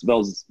view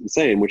ourselves the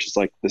same, which is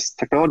like this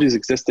technology has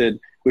existed.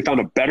 We found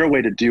a better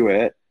way to do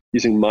it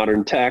using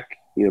modern tech,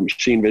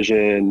 machine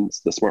vision,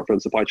 the smartphone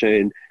supply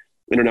chain,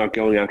 and are now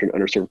going after an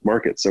underserved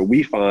market. So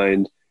we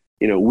find,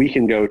 we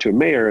can go to a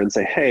mayor and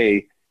say,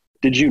 hey,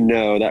 did you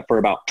know that for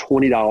about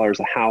 $20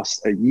 a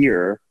house a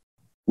year,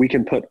 we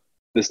can put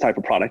this type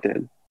of product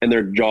in? And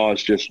their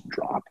jaws just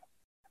drop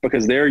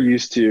because they're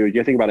used to,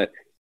 you think about it,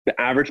 the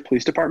average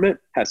police department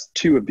has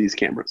 2 of these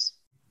cameras.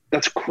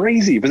 That's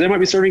crazy because they might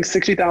be serving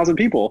 60,000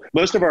 people.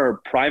 Most of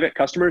our private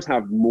customers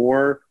have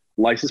more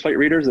license plate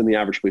readers than the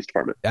average police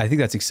department. I think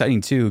that's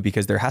exciting too,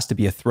 because there has to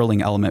be a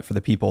thrilling element for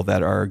the people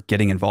that are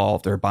getting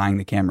involved or buying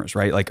the cameras,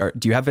 right? Like,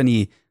 do you have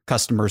any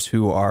customers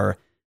who are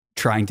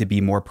trying to be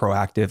more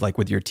proactive, like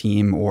with your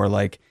team, or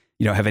like,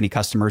 have any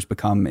customers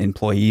become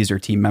employees or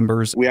team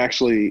members? We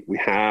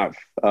have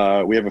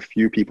a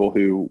few people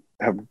who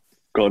have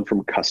gone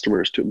from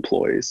customers to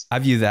employees. I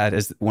view that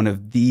as one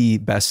of the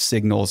best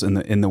signals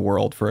in the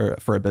world for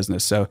a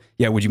business. So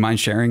yeah, would you mind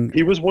sharing?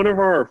 He was one of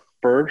our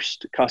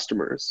first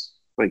customers.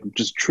 Like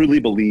just truly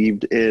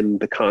believed in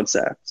the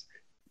concept,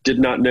 did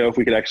not know if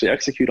we could actually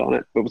execute on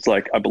it, but was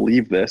like, I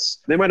believe this.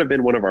 They might've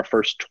been one of our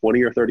first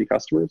 20 or 30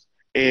 customers.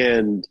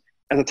 And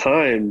at the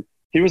time,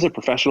 he was a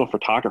professional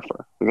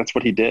photographer. And that's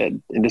what he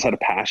did and just had a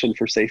passion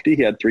for safety.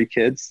 He had 3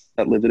 kids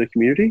that lived in a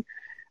community.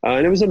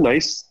 And it was a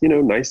nice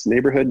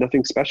neighborhood,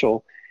 nothing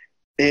special.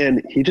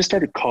 And he just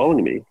started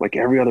calling me like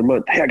every other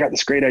month. Hey, I got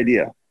this great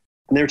idea.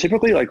 And they were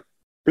typically like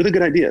really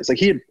good ideas. Like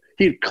he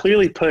had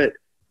clearly put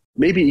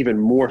maybe even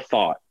more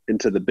thought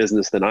into the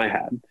business than I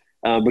had,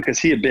 because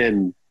he had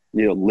been,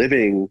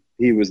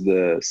 he was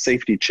the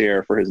safety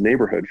chair for his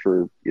neighborhood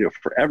for,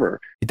 forever.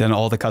 He'd done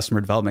all the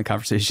customer development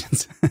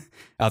conversations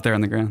out there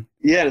on the ground.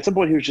 Yeah. And at some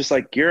point he was just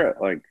like, Garrett,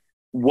 like,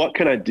 what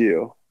can I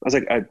do? I was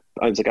like,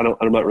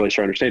 I'm not really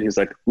sure I understand. He was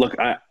like, look,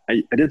 I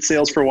did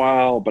sales for a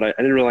while, but I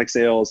didn't really like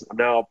sales. I'm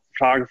now a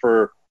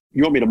photographer.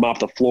 You want me to mop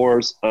the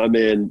floors? I'm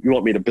in. You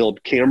want me to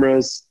build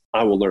cameras?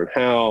 I will learn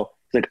how.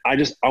 He's like,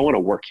 I want to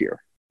work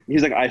here.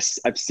 He's like,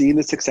 I've seen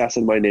the success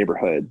in my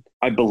neighborhood.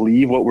 I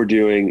believe what we're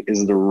doing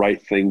is the right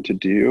thing to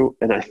do.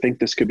 And I think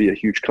this could be a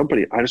huge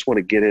company. I just want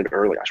to get in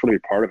early. I just want to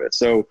be part of it.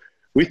 So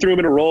we threw him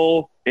in a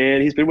role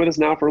and he's been with us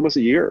now for almost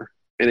a year.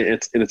 And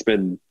it's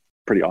been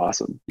pretty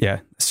awesome. Yeah.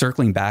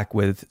 Circling back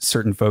with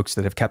certain folks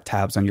that have kept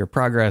tabs on your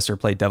progress or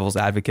played devil's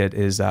advocate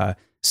is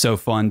so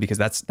fun, because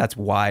that's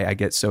why I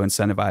get so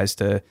incentivized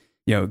to,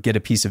 get a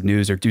piece of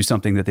news or do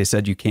something that they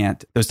said you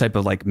can't. Those type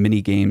of like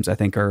mini games, I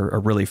think are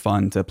really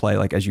fun to play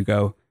like as you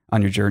go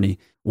on your journey.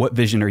 What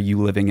vision are you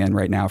living in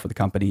right now for the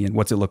company, and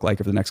what's it look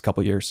like over the next couple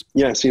of years?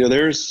 Yes.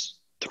 There's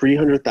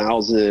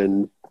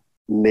 300,000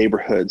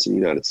 neighborhoods in the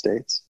United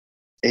States,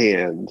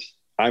 and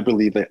I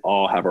believe they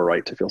all have a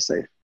right to feel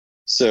safe.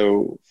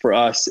 So for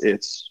us,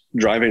 it's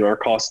driving our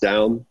costs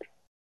down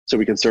so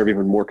we can serve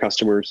even more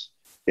customers.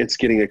 It's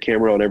getting a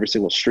camera on every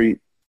single street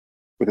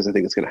because I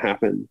think it's going to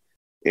happen.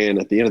 And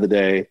at the end of the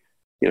day,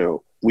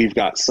 We've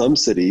got some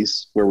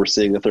cities where we're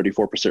seeing a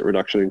 34%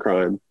 reduction in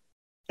crime.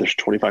 There's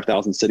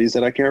 25,000 cities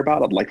that I care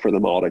about. I'd like for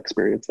them all to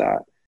experience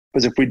that.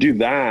 Because if we do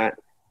that,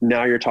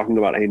 now you're talking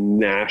about a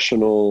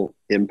national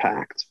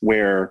impact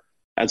where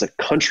as a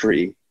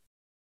country,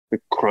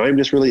 the crime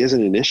just really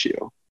isn't an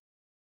issue.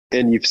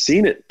 And you've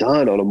seen it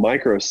done on a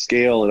micro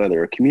scale in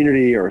either a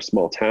community or a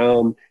small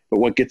town. But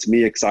what gets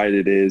me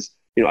excited is,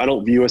 I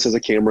don't view us as a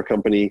camera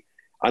company.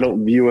 I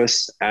don't view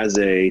us as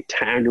a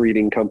tag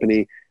reading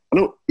company. I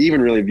don't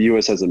even really view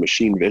us as a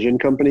machine vision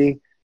company.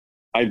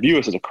 I view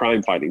us as a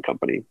crime fighting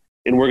company.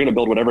 And we're going to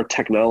build whatever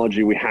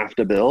technology we have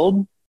to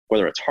build,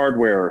 whether it's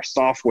hardware or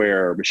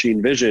software or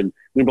machine vision.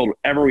 We're going to build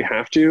whatever we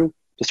have to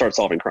start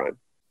solving crime.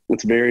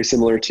 It's very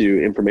similar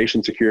to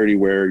information security,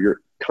 where you're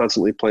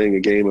constantly playing a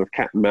game of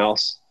cat and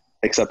mouse,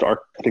 except I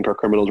think our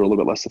criminals are a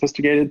little bit less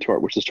sophisticated,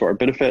 which is to our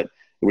benefit,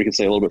 and we can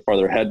stay a little bit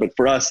farther ahead. But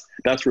for us,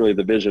 that's really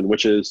the vision,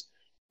 which is,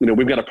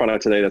 we've got a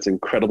product today that's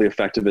incredibly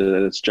effective at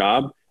its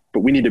job, but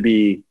we need to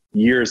be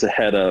years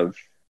ahead of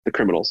the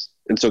criminals.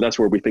 And so that's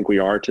where we think we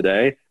are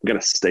today. We've got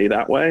to stay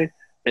that way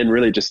and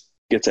really just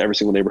get to every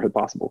single neighborhood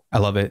possible. I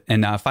love it.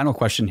 And final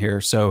question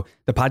here. So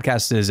the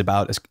podcast is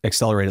about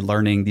accelerated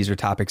learning. These are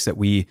topics that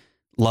we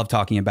love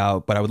talking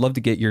about, but I would love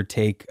to get your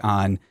take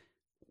on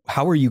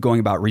how are you going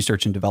about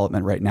research and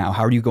development right now?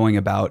 How are you going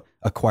about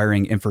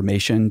acquiring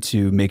information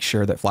to make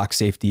sure that Flock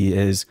Safety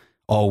is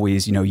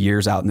always,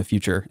 years out in the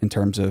future in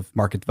terms of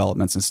market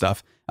developments and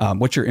stuff?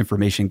 What's your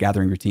information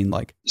gathering routine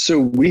like? So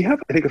we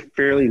have, I think, a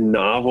fairly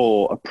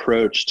novel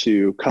approach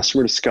to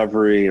customer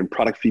discovery and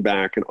product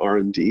feedback and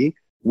R&D.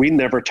 We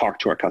never talk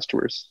to our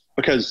customers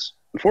because,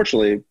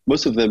 unfortunately,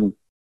 most of them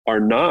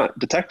are not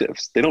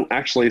detectives. They don't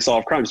actually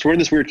solve crimes. So we're in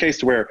this weird case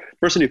to where the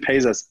person who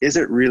pays us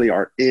isn't really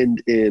our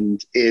end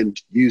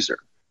user.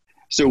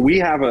 So we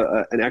have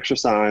an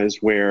exercise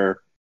where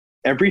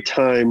every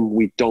time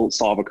we don't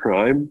solve a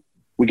crime,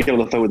 we get on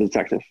the phone with the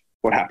detective.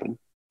 What happened?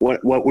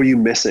 What were you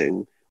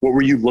missing? What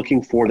were you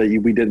looking for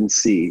that we didn't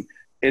see?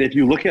 And if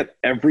you look at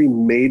every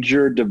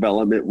major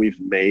development we've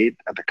made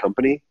at the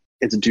company,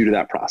 it's due to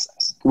that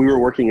process. We were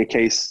working a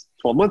case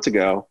 12 months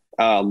ago,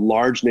 a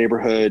large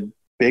neighborhood,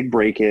 big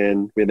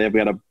break-in. They've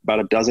got about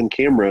a dozen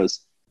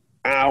cameras,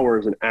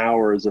 hours and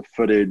hours of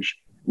footage,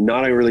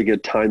 not a really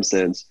good time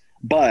sense,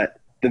 but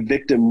the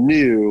victim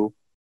knew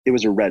it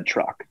was a red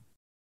truck.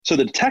 So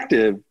the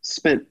detective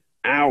spent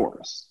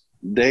hours,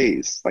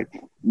 days,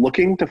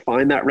 looking to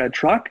find that red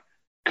truck,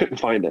 couldn't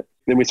find it.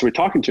 Then we started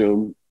talking to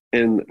him,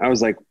 and I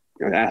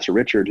asked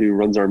Richard, who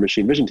runs our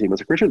machine vision team, I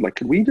was like, Richard,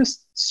 could we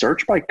just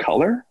search by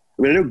color?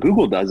 I know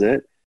Google does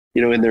it,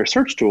 in their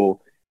search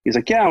tool. He's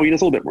like, yeah, it's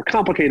a little bit more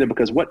complicated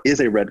because what is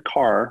a red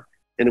car?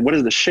 And what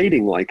is the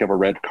shading like of a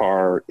red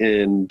car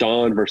in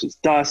dawn versus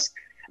dusk?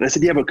 And I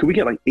said, yeah, but could we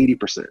get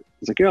 80%?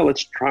 He's like, yeah,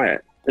 let's try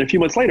it. And a few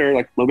months later,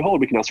 lo and behold,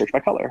 we can now search by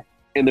color.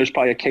 And there's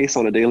probably a case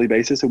on a daily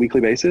basis, a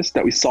weekly basis,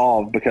 that we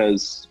solve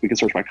because we can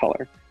search by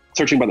color.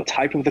 Searching by the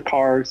type of the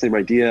car, same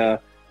idea.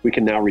 We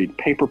can now read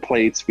paper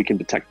plates. We can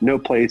detect no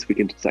plates. We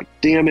can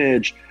detect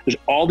damage. There's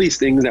all these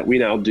things that we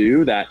now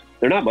do that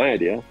they're not my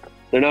idea.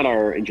 They're not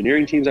our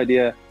engineering team's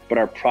idea, but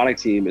our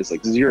product team is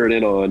zeroed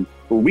in on,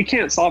 when we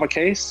can't solve a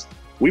case,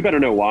 we better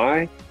know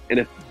why. And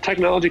if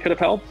technology could have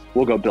helped,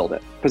 we'll go build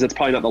it, because it's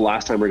probably not the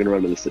last time we're going to run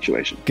into this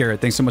situation. Garrett,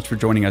 thanks so much for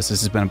joining us.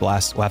 This has been a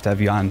blast. We'll have to have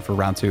you on for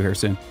round 2 here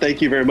soon.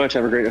 Thank you very much.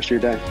 Have a great rest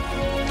of your day.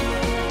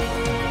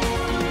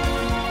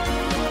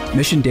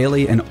 Mission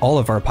Daily and all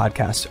of our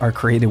podcasts are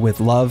created with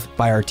love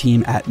by our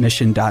team at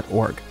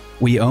mission.org.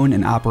 We own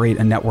and operate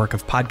a network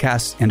of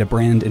podcasts and a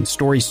brand and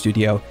story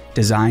studio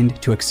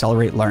designed to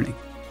accelerate learning.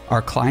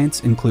 Our clients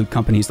include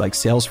companies like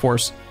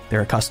Salesforce,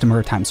 they're a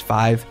customer times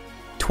 5,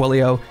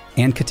 Twilio,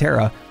 and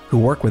Katera, who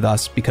work with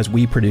us because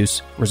we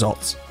produce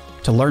results.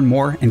 To learn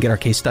more and get our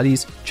case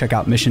studies, check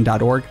out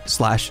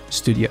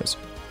mission.org/studios.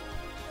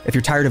 If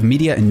you're tired of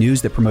media and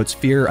news that promotes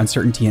fear,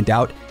 uncertainty, and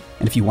doubt,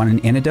 and if you want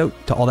an antidote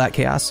to all that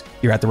chaos,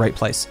 you're at the right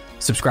place.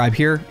 Subscribe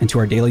here and to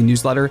our daily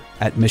newsletter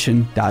at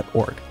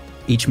mission.org.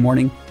 Each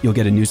morning, you'll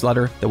get a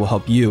newsletter that will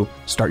help you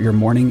start your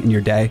morning and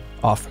your day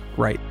off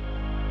right.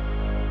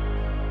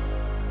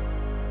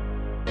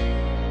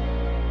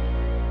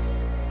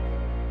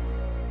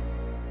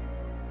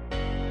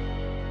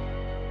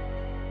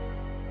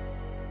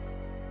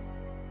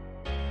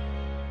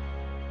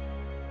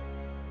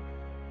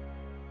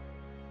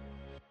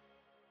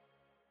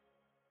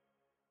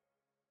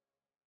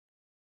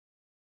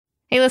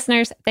 Hey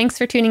listeners, thanks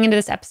for tuning into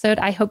this episode.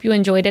 I hope you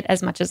enjoyed it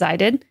as much as I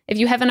did. If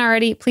you haven't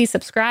already, please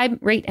subscribe,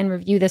 rate, and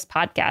review this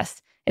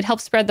podcast. It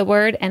helps spread the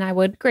word, and I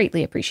would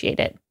greatly appreciate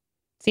it.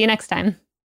 See you next time.